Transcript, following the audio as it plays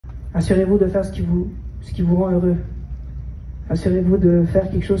Assurez-vous de faire ce qui vous rend heureux. Assurez-vous de faire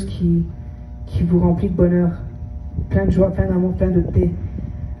quelque chose qui vous remplit de bonheur, plein de joie, plein d'amour, plein de paix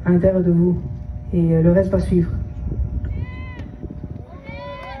à l'intérieur de vous. Et le reste va suivre.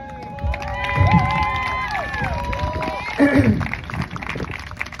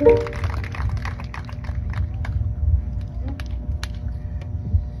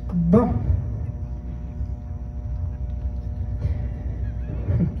 Bon.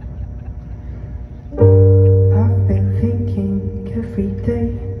 I've been thinking every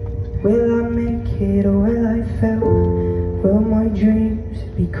day, will I make it or will I fail? Will my dreams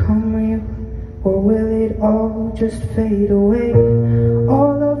become real or will it all just fade away?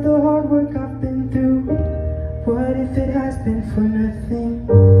 All of the hard work I've been through, what if it has been for nothing?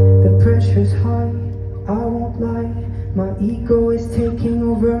 The pressure's high, I won't lie. My ego is taking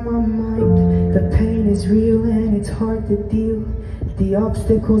over my mind. The pain is real and it's hard to deal. The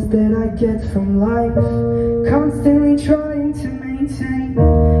obstacles that I get from life, constantly trying to maintain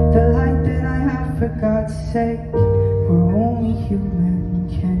the light that I have, for God's sake. We're only human,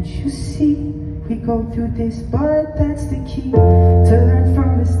 can't you see? We go through this, but that's the key. To learn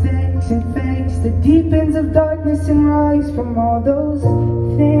from mistakes and face the deep ends of darkness and rise from all those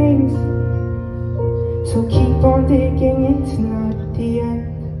things. So keep on digging, it's not the end.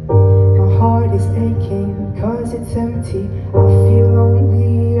 My heart is aching, cause it's empty. I feel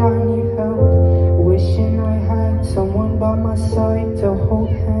lonely, I need help. Wishing I had someone by my side to hold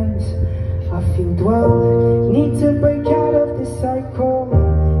hands. I feel dwelled, need to break out of this cycle.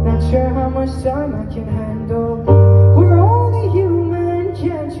 Not sure how much time I can handle. We're only human,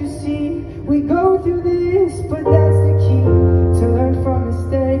 can't you see? We go through this, but that's the key. To learn from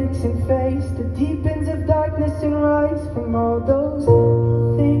mistakes and face the deep ends of darkness and rise from all those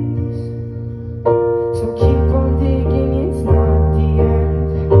things. So keep on digging, it's not the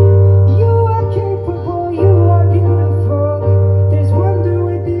end. You are capable, you are beautiful. There's wonder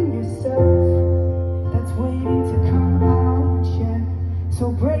within yourself that's waiting to come out, yeah.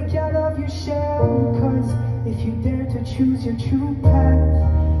 So break out of your shell, cause if you dare to choose your true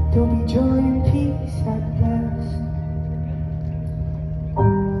path, there'll be joy and peace at last.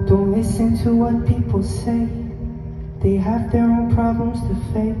 Don't listen to what people say, they have their own problems to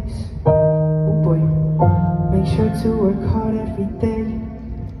face. Oh boy, make sure to work hard every day,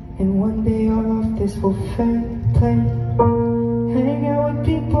 and one day all of this will play. Hang out with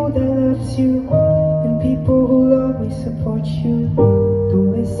people that loves you, and people who'll always support you.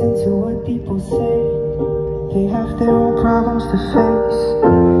 Don't listen to what people say, they have their own problems to face.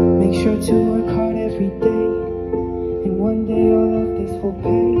 Make sure to work hard every day, and one day all of this will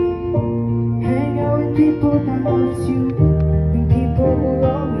pay. Hang out with people that loves you, and people who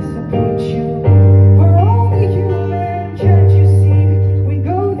always support you. We're only human, can't you see? We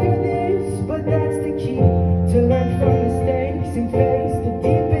go through this, but that's the key. To learn from mistakes and face the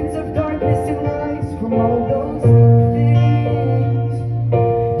deep ends of darkness and rise from all those things.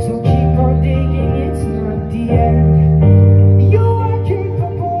 So keep on digging, it's not the end. You are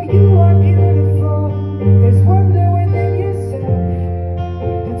capable, you are beautiful. There's wonder within yourself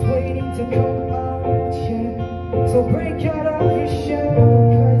that's waiting to come out, yeah. So break out of your shell,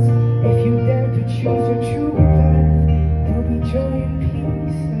 cause if you dare to choose your true path, there'll be joy and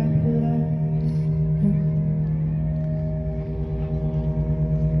peace at last.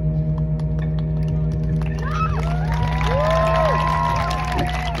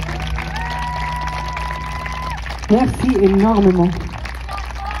 Merci énormément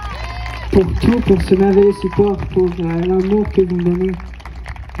pour tout, pour ce merveilleux support, pour l'amour que vous me donnez.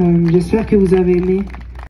 J'espère que vous avez aimé.